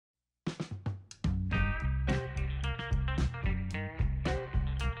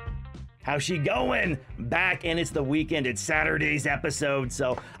How's she going? Back, and it's the weekend. It's Saturday's episode,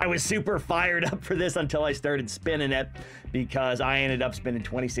 so I was super fired up for this until I started spinning it, because I ended up spinning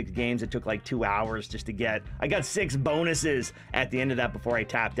 26 games. It took like 2 hours just to get. I got 6 bonuses at the end of that before I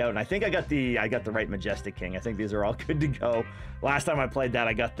tapped out, and I think I got the right Majestic King. I think these are all good to go. Last time I played that,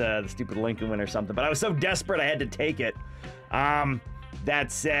 I got the stupid Lincoln win or something, but I was so desperate I had to take it.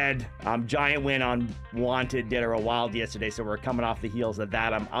 That said, giant win on Wanted, Dead or Wild yesterday, so we're coming off the heels of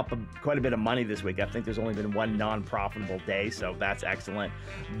that. I'm up quite a bit of money this week. I think there's only been one non-profitable day, so that's excellent.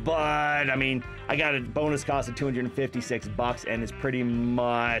 But, I mean, I got a bonus cost of $256, and it's pretty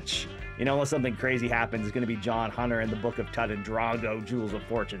much, you know, unless something crazy happens, it's going to be John Hunter and the Book of Tut and Drago, Jewels of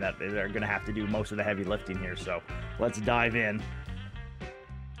Fortune, that they're going to have to do most of the heavy lifting here, so let's dive in.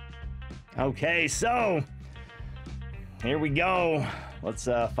 Okay, so here we go. Let's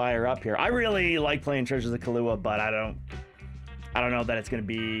fire up here. I really like playing Treasures of Kilauea, but I don't know that it's going to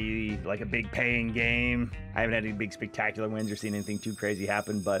be like a big paying game. I haven't had any big spectacular wins or seen anything too crazy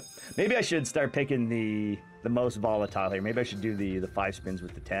happen, but maybe I should start picking the most volatile here. Maybe I should do the 5 spins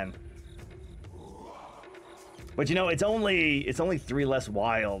with the 10. But you know, it's only 3 less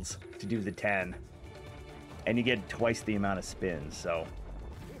wilds to do the 10, and you get twice the amount of spins, so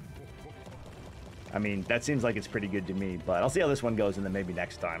I mean, that seems like it's pretty good to me, but I'll see how this one goes, and then maybe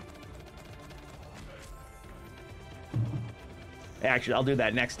next time. Actually, I'll do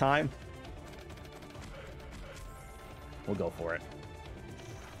that next time. We'll go for it.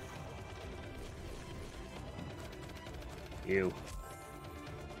 Ew.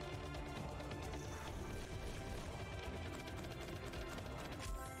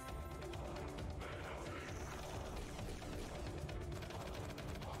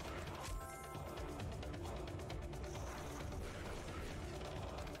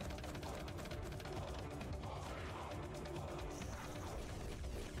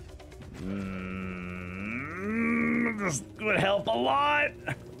 This would help a lot.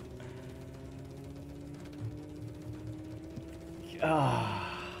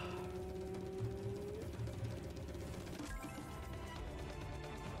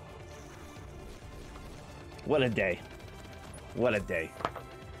 What a day. What a day.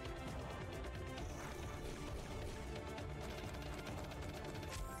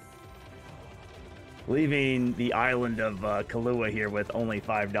 Leaving the island of Kilauea here with only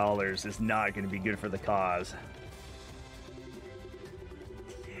 $5 is not going to be good for the cause.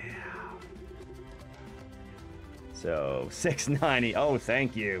 Yeah. So, $6.90. Oh,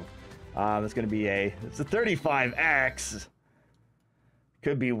 thank you. That's going to be it's a 35X.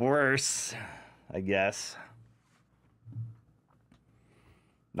 Could be worse, I guess.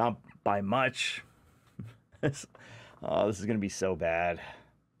 Not by much. Oh, this is going to be so bad.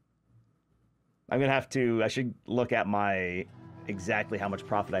 I'm going to have to, I should look at my exactly how much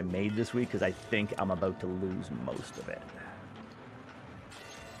profit I made this week, because I think I'm about to lose most of it.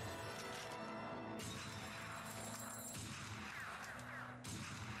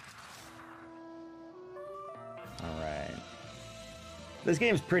 All right. This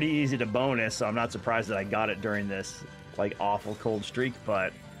game's pretty easy to bonus, so I'm not surprised that I got it during this, like, awful cold streak,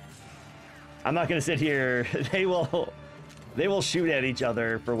 but I'm not going to sit here. They will shoot at each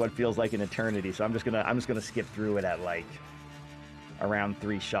other for what feels like an eternity, so I'm just gonna skip through it at like around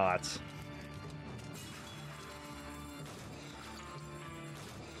 3 shots.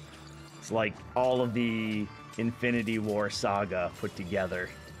 It's like all of the Infinity War saga put together.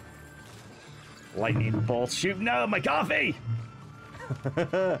 Lightning bolts shooting out of my coffee!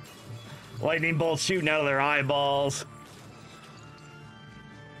 Lightning bolts shooting out of their eyeballs.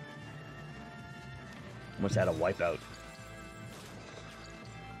 Almost had a wipeout.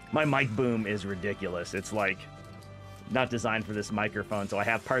 My mic boom is ridiculous. It's like not designed for this microphone, so I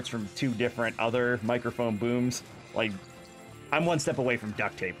have parts from 2 different other microphone booms. Like, I'm 1 step away from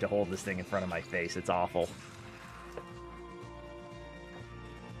duct tape to hold this thing in front of my face. It's awful.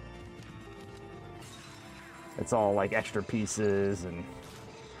 It's all like extra pieces, and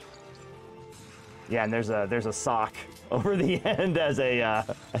yeah, and there's a sock over the end as a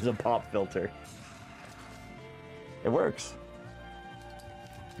pop filter. It works.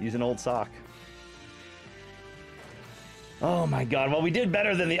 Use an old sock. Oh my god. Well, we did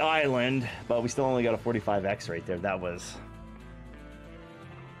better than the island, but we still only got a 45X right there. That was...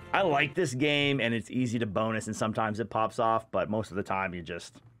 I like this game, and it's easy to bonus, and sometimes it pops off, but most of the time you're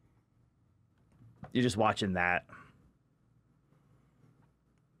just watching that.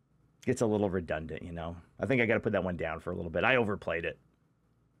 Gets a little redundant, you know? I think I gotta put that one down for a little bit. I overplayed it.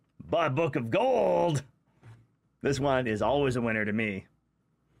 But Book of Gold! This one is always a winner to me.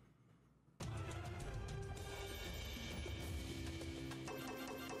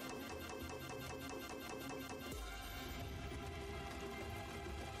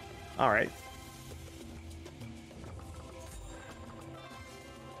 All right.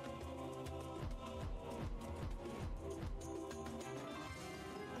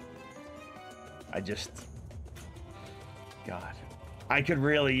 God. I could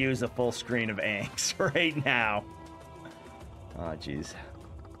really use a full screen of Anks right now. Oh, jeez.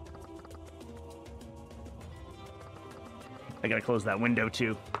 I gotta close that window,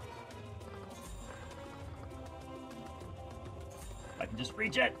 too. I can just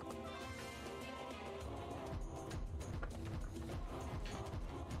reach it.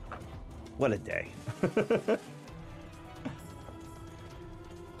 What a day.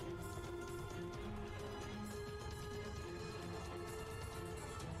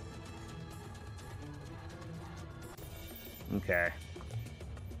 Okay.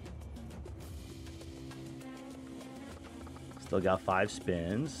 Still got 5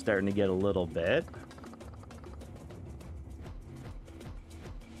 spins. Starting to get a little bit.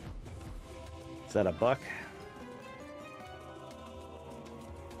 Is that a buck?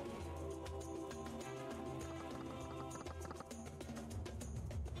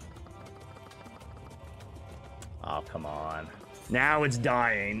 Oh, come on. Now it's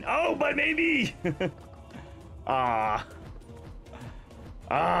dying. Oh, but maybe. Ah.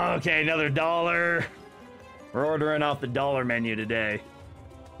 Oh, okay, another $1. We're ordering off the dollar menu today.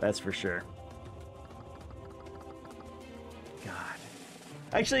 That's for sure. God.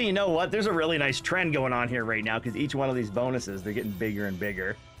 Actually, you know what? There's a really nice trend going on here right now because each one of these bonuses, they're getting bigger and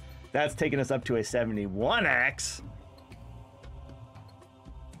bigger. That's taking us up to a 71x.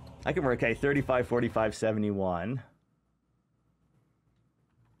 I can work, okay, 35, 45, 71.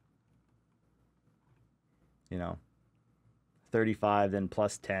 You know. 35, then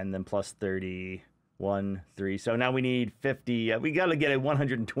plus 10, then plus 30, 1, 3. So now we need 50. We got to get a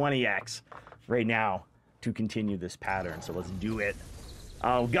 120x right now to continue this pattern. So let's do it.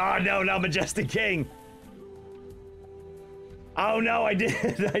 Oh, God, no, not Majestic King. Oh, no, I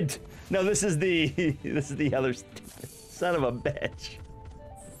did. No, this is the other son of a bitch.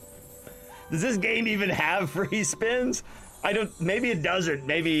 Does this game even have free spins? Maybe it doesn't.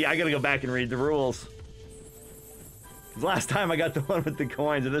 Maybe I got to go back and read the rules. Last time I got the one with the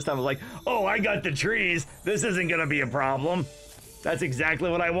coins, and this time I was like, oh, I got the trees. This isn't going to be a problem. That's exactly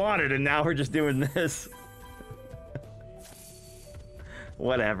what I wanted, and now we're just doing this.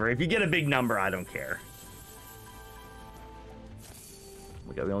 Whatever. If you get a big number, I don't care.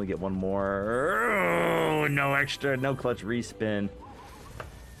 We only get one more. Oh, no extra, no clutch respin.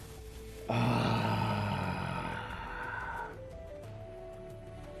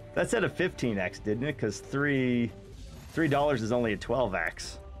 That said a 15x, didn't it? Because $3 is only a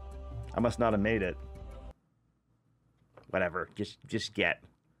 12x. I must not have made it. Whatever. Just get.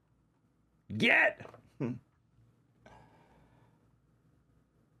 Get!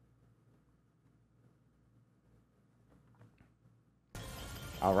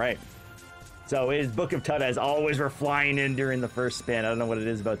 All right. So it is Book of Tut, as always. We're flying in during the first spin. I don't know what it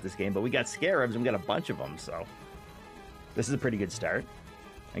is about this game, but we got scarabs and we got a bunch of them, so this is a pretty good start.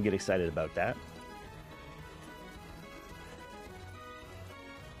 I get excited about that.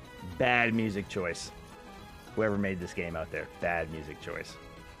 Bad music choice. Whoever made this game out there, bad music choice.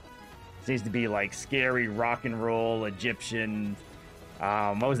 It needs to be like scary rock and roll Egyptian.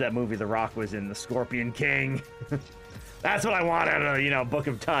 What was that movie The Rock was in? The Scorpion King. That's what I want out of, Book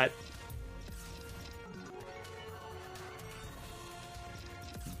of Tut.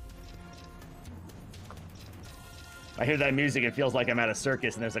 I hear that music, it feels like I'm at a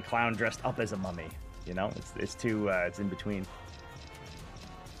circus and there's a clown dressed up as a mummy. It's too, it's in between.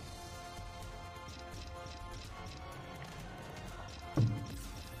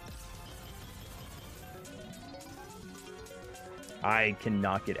 I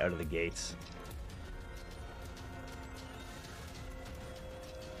cannot get out of the gates.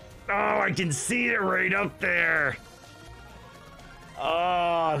 Oh, I can see it right up there.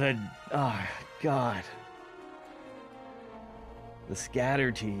 Oh, God. The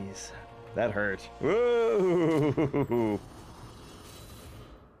scatter tease. That hurt. Woo!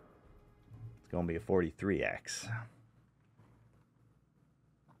 It's going to be a 43x.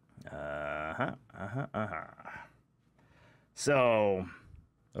 So,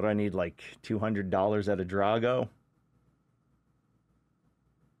 what do I need, like $200 at a Drago?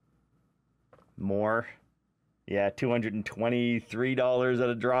 More? Yeah, $223 at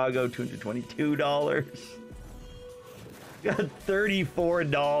a Drago, $222. Got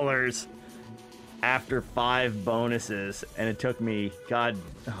 $34 after 5 bonuses, and it took me, oh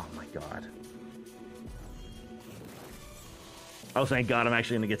my God. Oh, thank God, I'm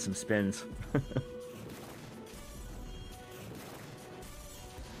actually going to get some spins.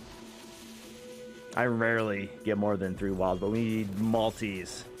 I rarely get more than 3 wilds, but we need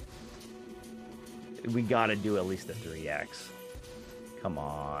multis. We gotta do at least a 3x. Come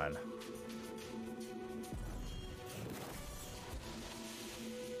on.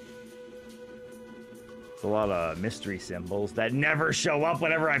 It's a lot of mystery symbols that never show up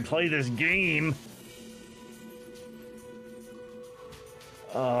whenever I play this game.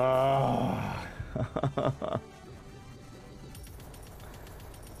 Oh.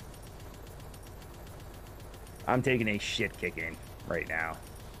 I'm taking a shit kicking right now.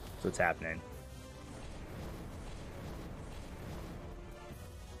 That's what's happening.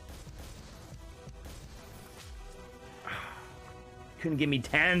 Couldn't give me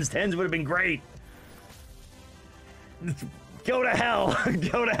 10s. 10s would have been great. Go to hell.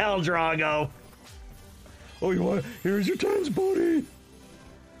 Go to hell, Drago. Oh, you want? Here's your 10s, buddy.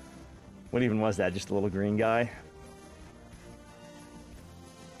 What even was that? Just a little green guy?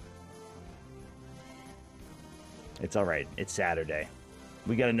 It's all right. It's Saturday.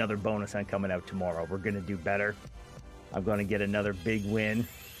 We got another bonus hunt coming out tomorrow. We're going to do better. I'm going to get another big win.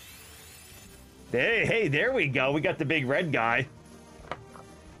 Hey, there we go. We got the big red guy.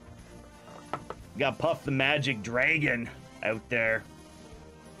 Got Puff the Magic Dragon out there.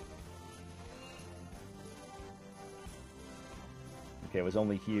 Okay, it was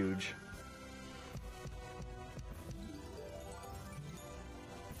only huge.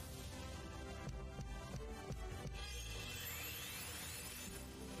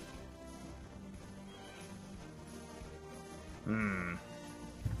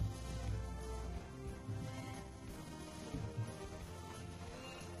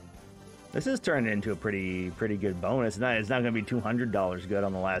 This is turning into a pretty good bonus. It's not going to be $200 good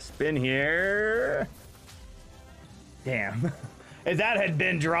on the last spin here. Damn. If that had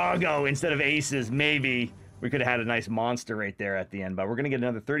been Drago instead of aces, maybe we could have had a nice monster right there at the end. But we're going to get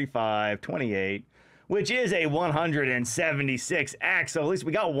another 35, 28, which is a 176x. So at least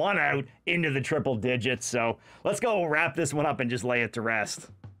we got one out into the triple digits. So let's go wrap this one up and just lay it to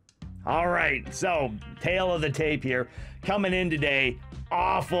rest. All right, so tail of the tape here. Coming in today,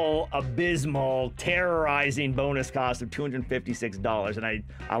 awful, abysmal, terrorizing bonus cost of $256. And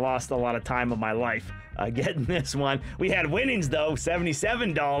I lost a lot of time of my life getting this one. We had winnings, though,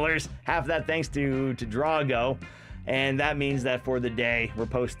 $77. Half of that thanks to Drago. And that means that for the day, we're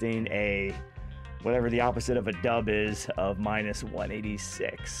posting a whatever the opposite of a dub is of minus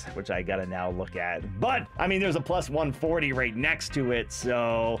 186, which I gotta now look at. But I mean, there's a plus 140 right next to it,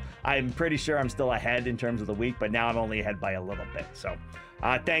 so I'm pretty sure I'm still ahead in terms of the week, but now I'm only ahead by a little bit. So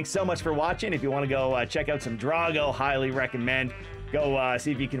thanks so much for watching. If you want to go check out some Drago, highly recommend. Go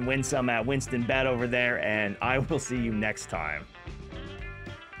see if you can win some at Winston Bet over there, and I will see you next time.